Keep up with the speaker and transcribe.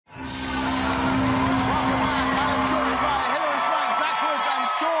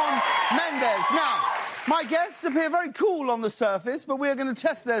My guests appear very cool on the surface, but we're going to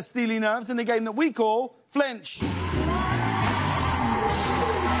test their steely nerves in a game that we call Flinch. OK,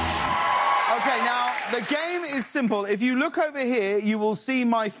 now, the game is simple. If you look over here, you will see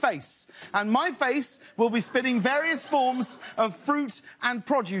my face. And my face will be spitting various forms of fruit and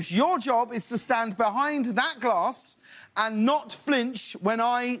produce. Your job is to stand behind that glass and not flinch when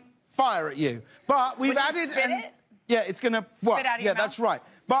I fire at you. But we've added... Yeah, it's going to... Well, yeah, that's right.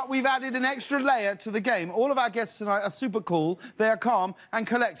 But we've added an extra layer to the game. All of our guests tonight are super cool. They are calm and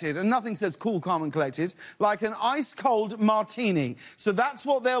collected. And nothing says cool, calm and collected like an ice-cold martini. So that's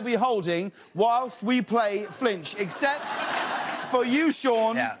what they'll be holding whilst we play Flinch. Except for you,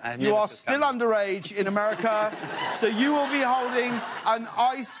 Shawn, you are still underage in America. So you will be holding an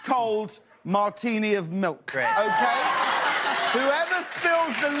ice-cold martini of milk. Great. OK? Whoever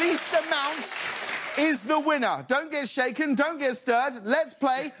spills the least amount is the winner. Don't get shaken, don't get stirred. Let's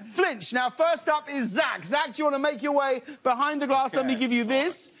play Flinch. Now, first up is Zach. Zach, do you want to make your way behind the glass? Let me give you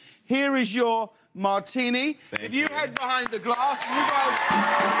this. Here is your martini. If you head behind the glass, you guys...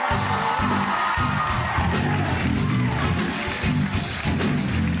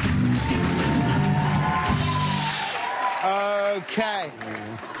 OK.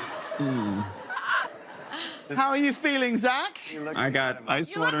 How are you feeling, Zach? I got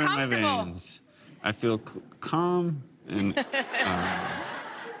ice water in my veins. I feel calm and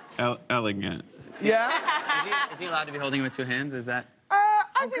elegant. Yeah? Is he allowed to be holding it with two hands? Is that...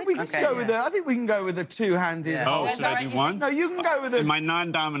 I think we can go with I think we can go with a two-handed hold. Oh, should I do one? No, you can go with a... My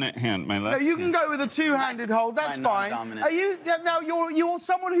non-dominant hand, my left. No, you can go with a two-handed hold. That's fine. Are you... Now, you're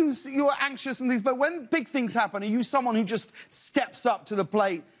someone you're anxious and things, but when big things happen, are you someone who just steps up to the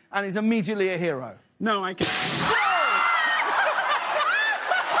plate and is immediately a hero? No, I can...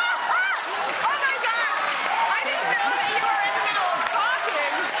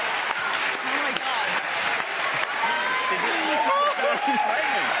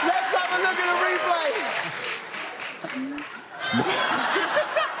 Let's have a look at a replay.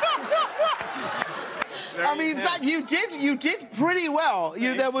 I mean, Zach, you did pretty well.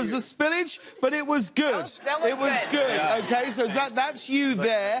 There was a spillage, but it was good. It was good. Yeah. OK, so Zach, that's you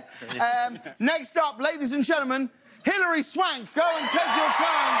there. Next up, ladies and gentlemen, Hilary Swank. Go and take your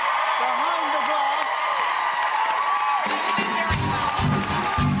turn behind the glass.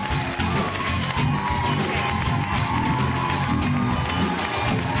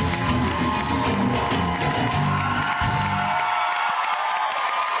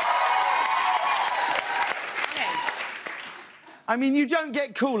 I mean, you don't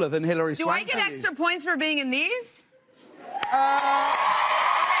get cooler than Hilary Swank, do I get extra points for being in these?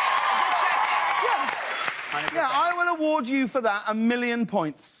 Yeah, I will award you for that 1,000,000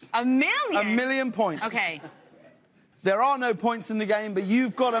 points. 1,000,000? 1,000,000 points. OK. There are no points in the game, but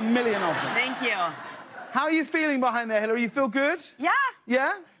you've got 1,000,000 of them. Thank you. How are you feeling behind there, Hilary? You feel good? Yeah.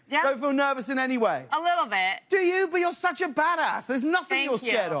 Yeah? Yeah. Don't feel nervous in any way? A little bit. Do you? But you're such a badass. There's nothing you're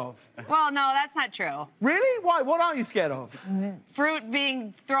scared of. Well, no, that's not true. Really? Why? What are you scared of? Fruit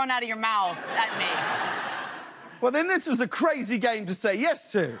being thrown out of your mouth at me. Well, then this was a crazy game to say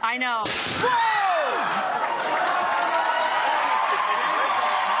yes to. I know. Whoa!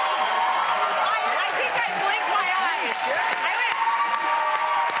 I think I blinked my eyes.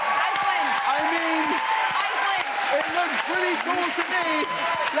 I blinked. I mean, it looks pretty cool to me.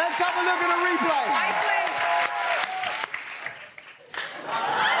 Let's have a look at a replay. I blinked.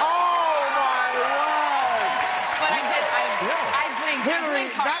 Oh, my word. But I blinked. Hillary,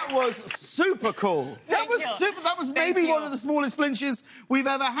 that was super cool. That was super. That was maybe one of the smallest flinches we've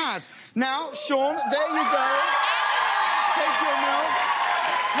ever had. Now, Shawn, there you go. Take your milk.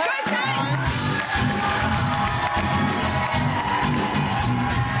 Good time.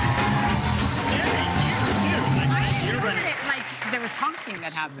 There was talking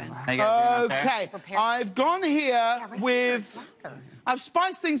that happened. OK, I've gone here with... I've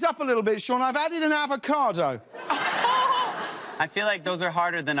spiced things up a little bit, Shawn. I've added an avocado. I feel like those are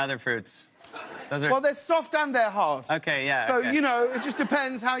harder than other fruits. Those are... Well, they're soft and they're hard. OK, yeah. So, you know, it just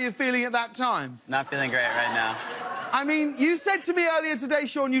depends how you're feeling at that time. Not feeling great right now. I mean, you said to me earlier today,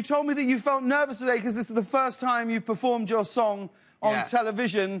 Shawn, you told me that you felt nervous today because this is the first time you've performed your song on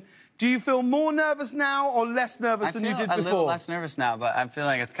television. Do you feel more nervous now or less nervous than you did before? I feel a little less nervous now, but I feel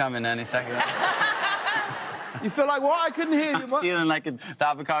like it's coming any second. You feel like what? I couldn't hear you. I'm feeling like the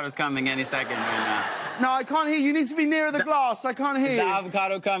avocado's coming any second right now. No, I can't hear you. You need to be nearer the glass. I can't hear you. The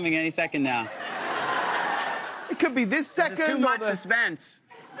avocado coming any second now. It could be this second. There's too much suspense.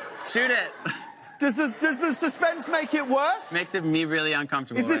 Shoot it. Does the suspense make it worse? Makes it me really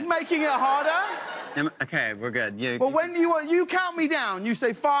uncomfortable. Is this making it harder? Okay, we're good. Well, when you count me down, you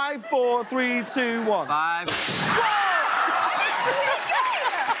say 5, 4, 3, 2, 1. 5.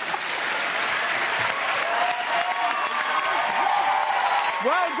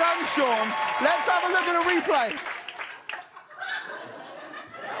 Well done, Shawn. Let's have a look at a replay.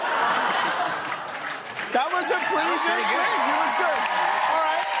 That was a pretty good bridge. It was good. All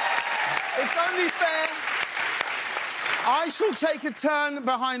right. It's only fair. I shall take a turn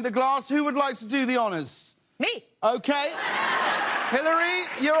behind the glass. Who would like to do the honors? Me. Okay. Hillary,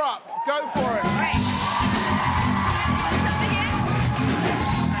 you're up. Go for it. All right.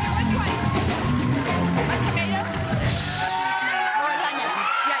 Which one? Tomatoes? Or lemon?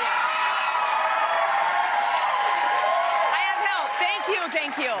 Yeah. I have help.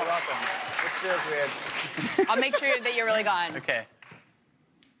 Thank you. You're welcome. This feels weird. I'll make sure that you're really gone. Okay.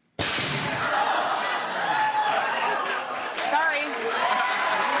 Sorry.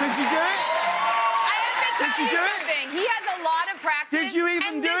 Did you do it? I have to tell Did you do it? something. He has a lot of practice. Did you even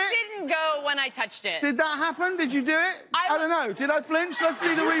and do this it? didn't go when I touched it. Did that happen? Did you do it? I don't know. Did I flinch? Let's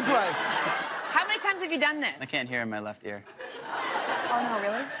see the replay. How many times have you done this? I can't hear in my left ear. Oh, no,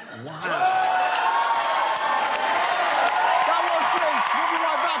 really? Wow.